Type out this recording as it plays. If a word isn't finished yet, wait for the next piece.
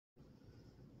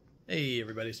Hey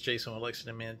everybody, it's Jason with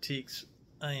Lexington Antiques.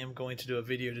 I am going to do a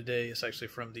video today. It's actually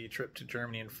from the trip to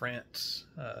Germany and France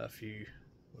a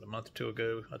month or two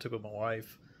ago. I took with my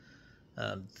wife.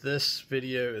 This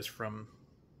video is from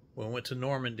when we went to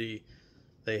Normandy.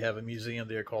 They have a museum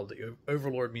there called the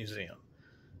Overlord Museum.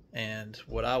 And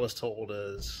what I was told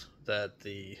is that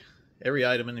every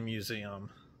item in the museum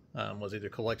was either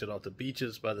collected off the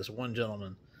beaches by this one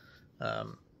gentleman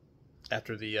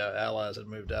after the Allies had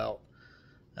moved out.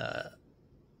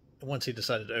 Once he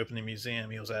decided to open the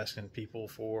museum, he was asking people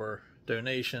for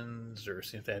donations or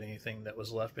see if they had anything that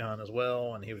was left behind as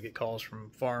well, and he would get calls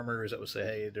from farmers that would say,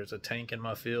 hey, there's a tank in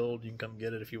my field, you can come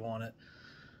get it if you want it.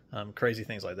 Crazy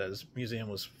things like that. This museum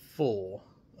was full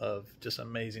of just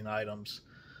amazing items.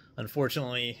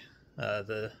 Unfortunately,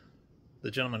 the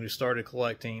gentleman who started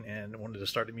collecting and wanted to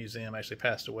start the museum actually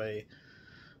passed away.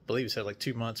 I believe he said like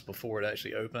 2 months before it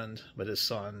actually opened, but his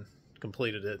son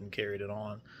completed it and carried it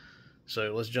on.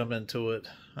 So let's jump into it.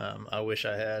 I wish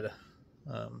I had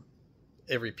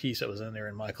every piece that was in there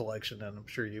in my collection, and I'm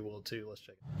sure you will too. Let's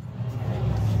check it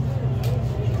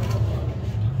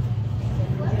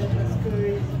Look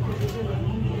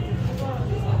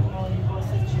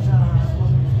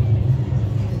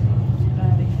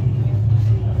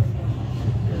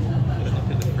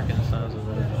at the freaking size of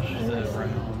that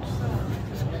round.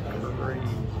 It's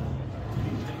crazy.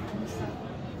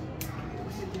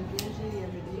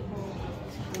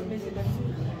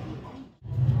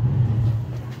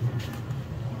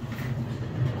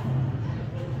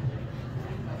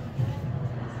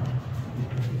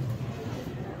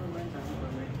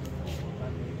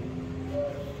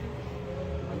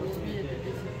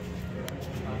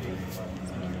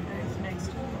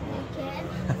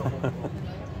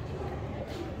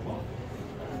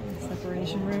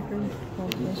 Separation record. Oh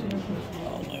no,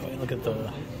 wait, look at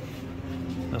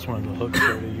that's one of the hooks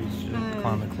that they used to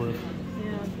climb the cliff.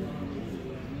 Yeah.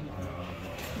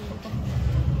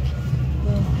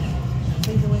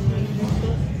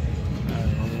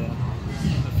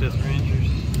 The 5th Rangers.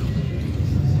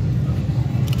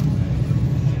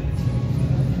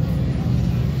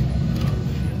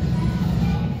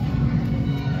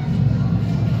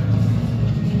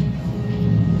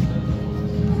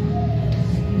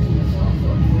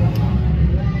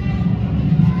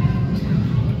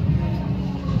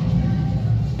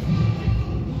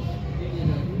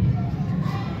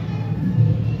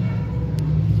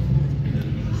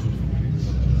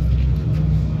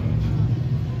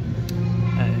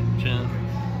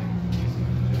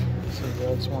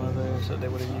 That's one of those that they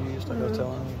would have used, like I was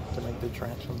telling them, to make the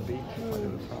trench from the beach. Like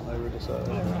it was thrown over the side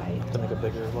to make a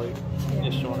bigger lake.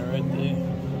 This one right there.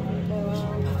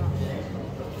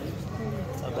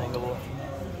 A bangable.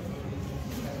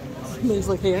 He's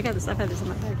like, hey, I got this. I've had this in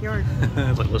my backyard.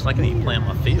 It's like, looks like I can even plant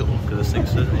my field because this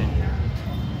thing's sitting there.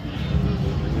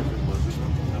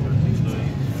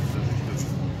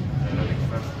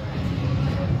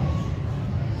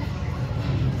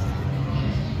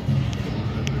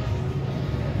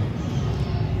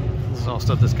 This is all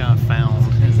stuff that's kind of found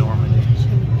in Normandy.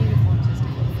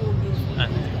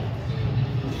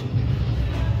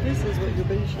 This is what your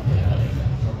booty should be like.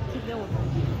 Keep going.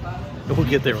 We'll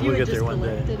get there. We'll get there one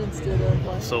day. Instead of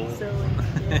like Sold. selling.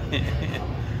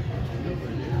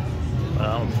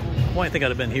 Yeah. Well, I think I'd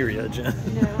have been here yet, Jen.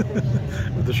 No,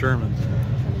 With the Shermans.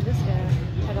 I mean, this guy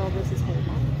had all this his whole life.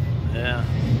 Yeah.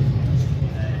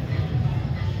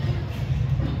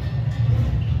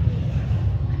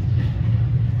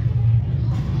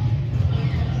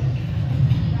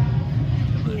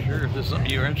 I'm not sure if this is something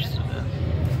you're interested in.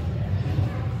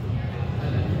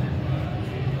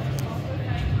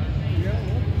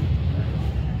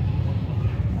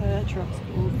 Oh, that truck's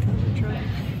cool. The country truck.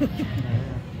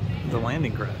 The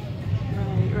landing craft.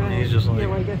 Right. And he's just like,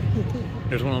 yeah,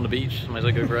 there's one on the beach. Somebody's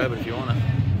like, go grab it if you want it.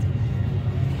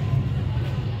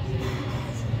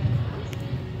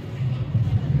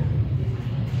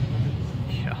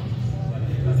 Yeah.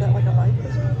 Is that like a light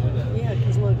prison? Yeah,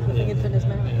 because look, the thing had been his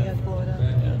mouth. He had to blow it up.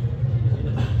 Yeah.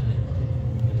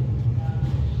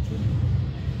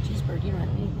 Cheeseburger, you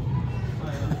might need.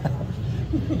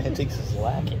 Antiques is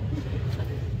lacking.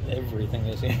 Everything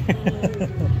is here.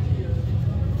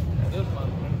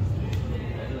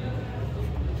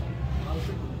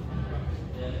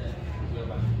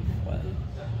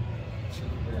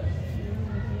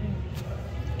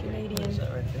 Canadian. What is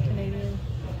that right there? Canadian.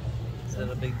 Is that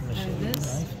a big machine?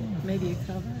 This, maybe a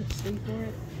cover, a sleeve for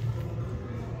it.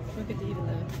 Look at even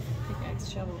the pickaxe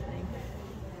shovel thing.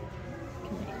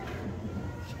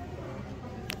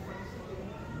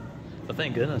 But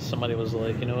thank goodness somebody was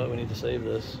like, you know what, we need to save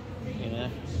this, you know?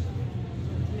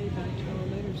 Made by General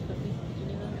Motors Company.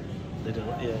 Did you know that? They did,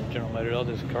 yeah, General Motors, all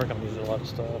these car companies did a lot of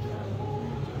stuff.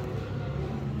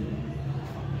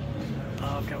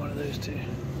 Oh, I've got one of those too.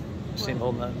 Seen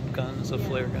holding that gun, it's a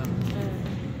flare gun.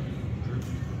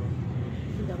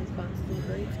 That was constantly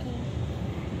grades can.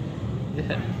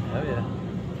 Yeah, oh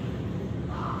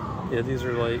yeah. Yeah, these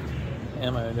are like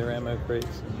ammo, they're ammo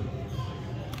crates.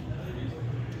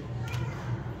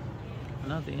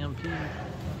 Not the MP.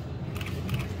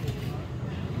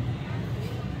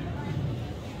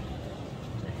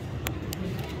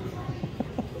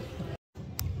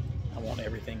 I want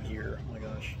everything here. Oh my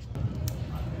gosh.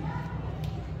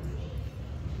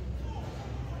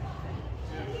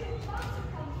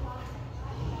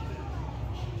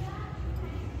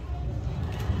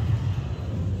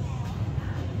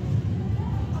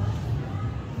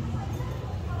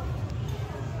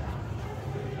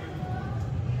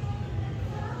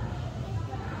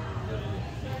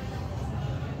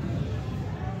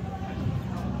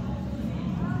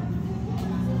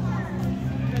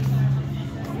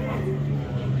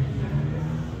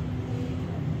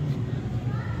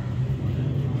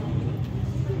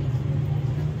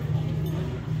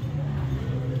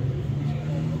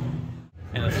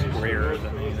 And it's rarer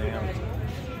than anything else.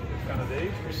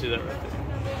 You see that right there?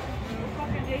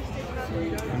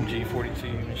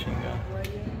 MG42 machine gun.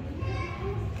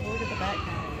 Look at the back.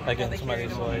 Again,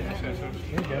 somebody's like, here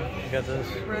you go, you got this.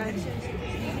 Right. If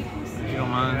you don't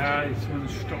mind. Ja, het is een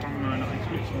storm, nog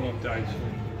iets meer op tijd.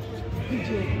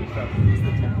 Probably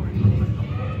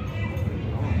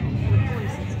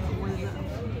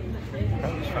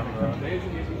from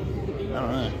I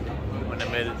don't know, when they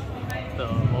made it, the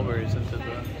mulberries into the...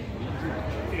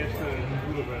 Eerste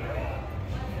boulevard.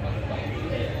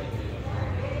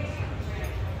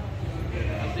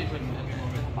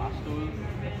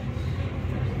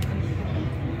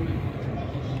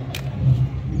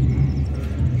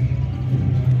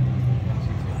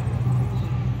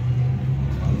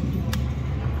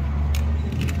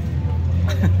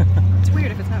 It's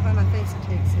weird if it's not by my face, it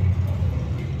takes it.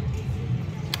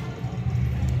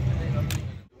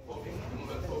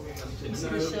 You see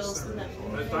the shells in that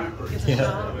one? It's a Yeah.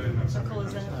 shell. How cool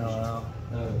is that? Oh wow.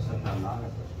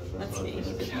 That's neat.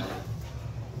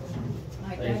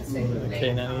 The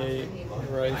K98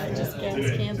 rifle. Just gas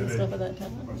cans and stuff at that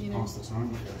time, you know.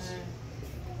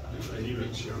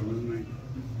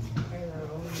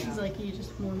 He's like, you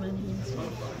just more money and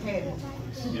stuff.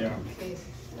 Ja.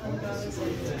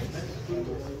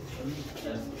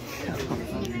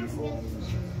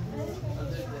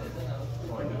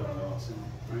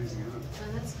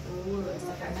 That's cool.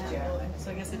 So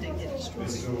I guess it didn't get destroyed.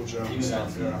 This is all German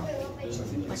stuff, yeah.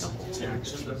 Like a whole Yeah,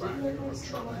 just the back of a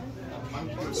truck.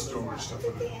 Put storage stuff in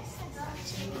it.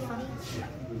 Yeah.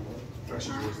 That's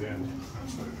towards the end.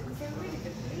 Absolutely.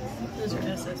 Those are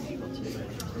SS people too.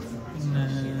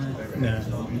 No.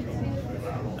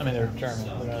 I mean, they're German,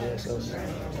 they're not SS.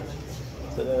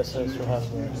 The SS will have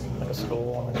like a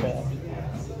skull on the cap.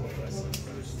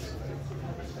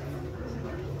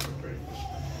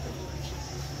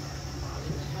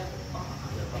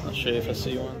 I'll show you if I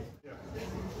see one.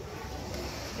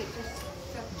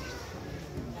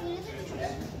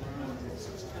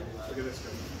 Look at this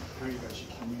guy. How you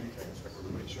actually communicate with people to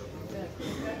make sure that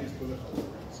these bullet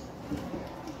holes.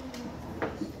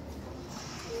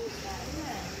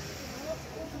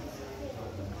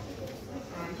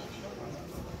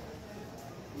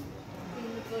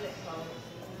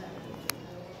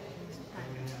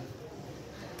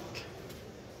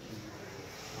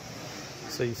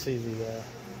 So you see the,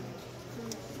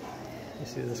 you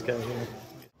see this guy here.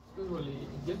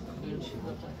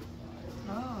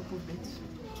 Oh, good bits.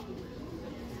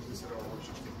 This is all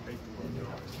just the paperwork.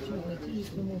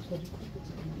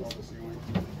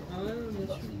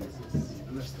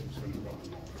 Unless they just went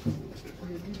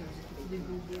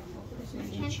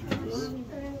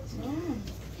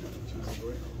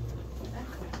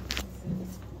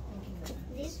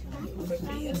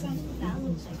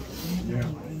Yeah.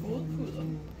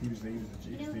 He was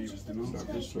the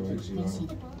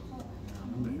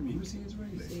Maybe was he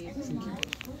Israeli?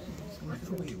 I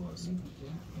thought he was.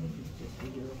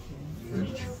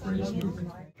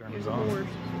 Journey's on.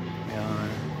 Yeah.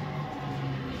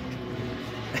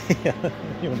 Yeah,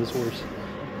 you want this horse.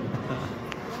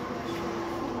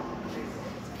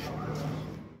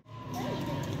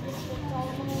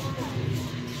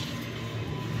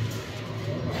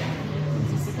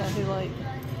 Is this the guy who like,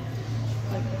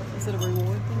 is it a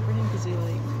reward thing for him? Because he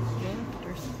like left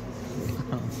or something?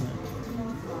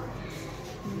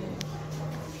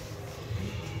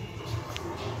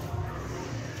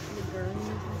 The burns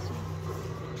and stuff.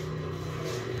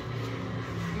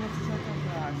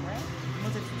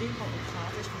 Was it steel? 后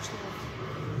好，这是不错。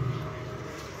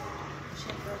先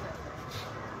搁这。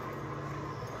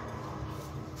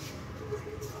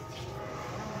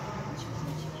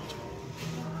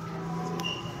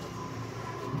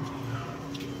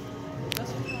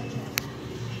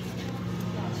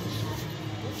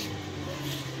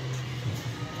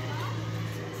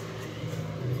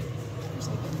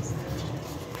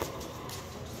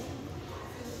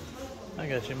I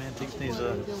got you. Mantiques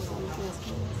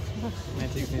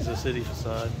needs a city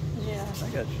facade. Yeah. I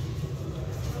got you.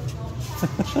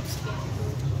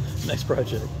 Next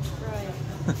project. Right.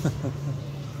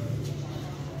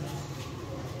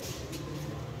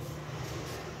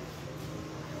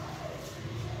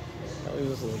 Oh, who's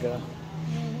this little guy?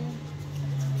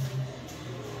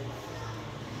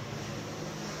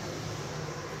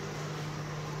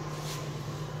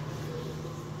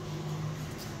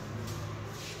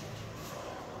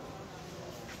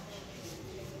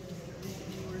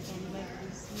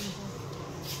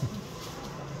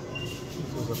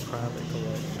 This is a private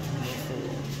collection.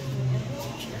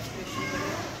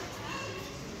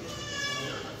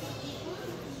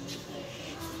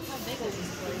 How big is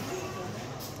this place?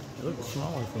 It looks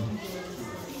smaller for me.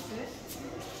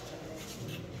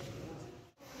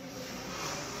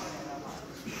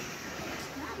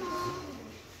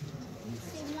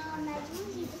 C'est là en avion,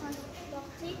 j'ai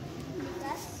transporté des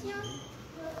patients.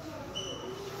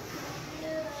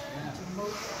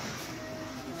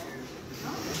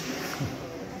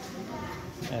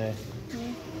 Hey.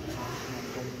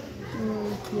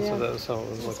 Yeah. So that's how it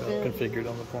was like configured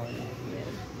on the plane.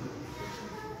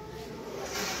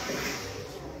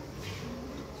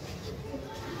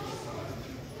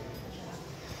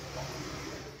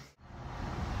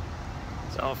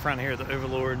 So out front here at the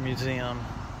Overlord Museum,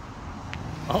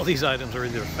 all these items are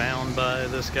either found by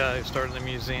this guy who started the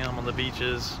museum on the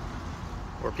beaches,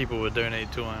 or people would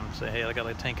donate to him. Say, hey, I got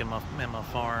a tank in my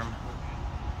farm,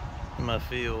 in my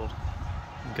field.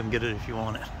 You come get it if you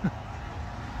want it.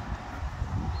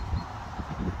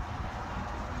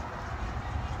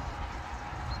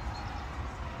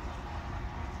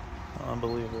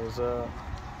 Unbelievable is that.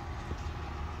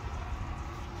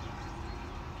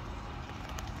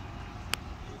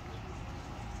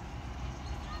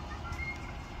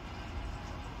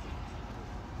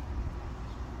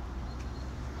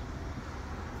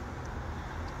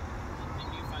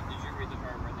 Did you read the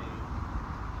part where they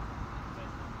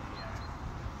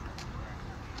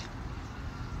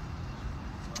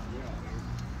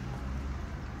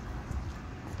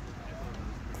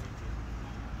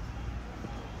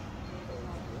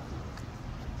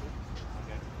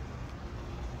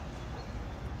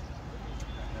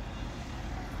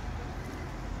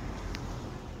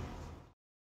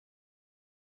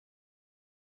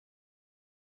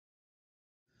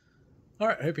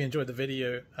Alright, I hope you enjoyed the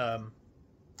video.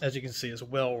 As you can see, it's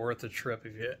well worth the trip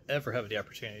if you ever have the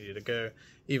opportunity to go.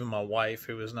 Even my wife,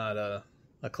 who is not a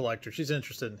collector, she's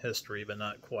interested in history, but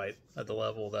not quite at the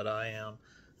level that I am.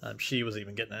 She was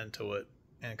even getting into it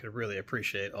and could really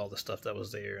appreciate all the stuff that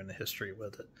was there and the history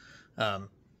with it.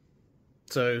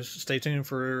 So stay tuned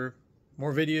for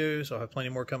more videos. I'll have plenty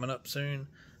more coming up soon.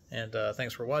 And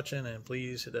thanks for watching, and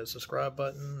please hit that subscribe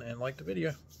button and like the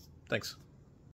video. Thanks.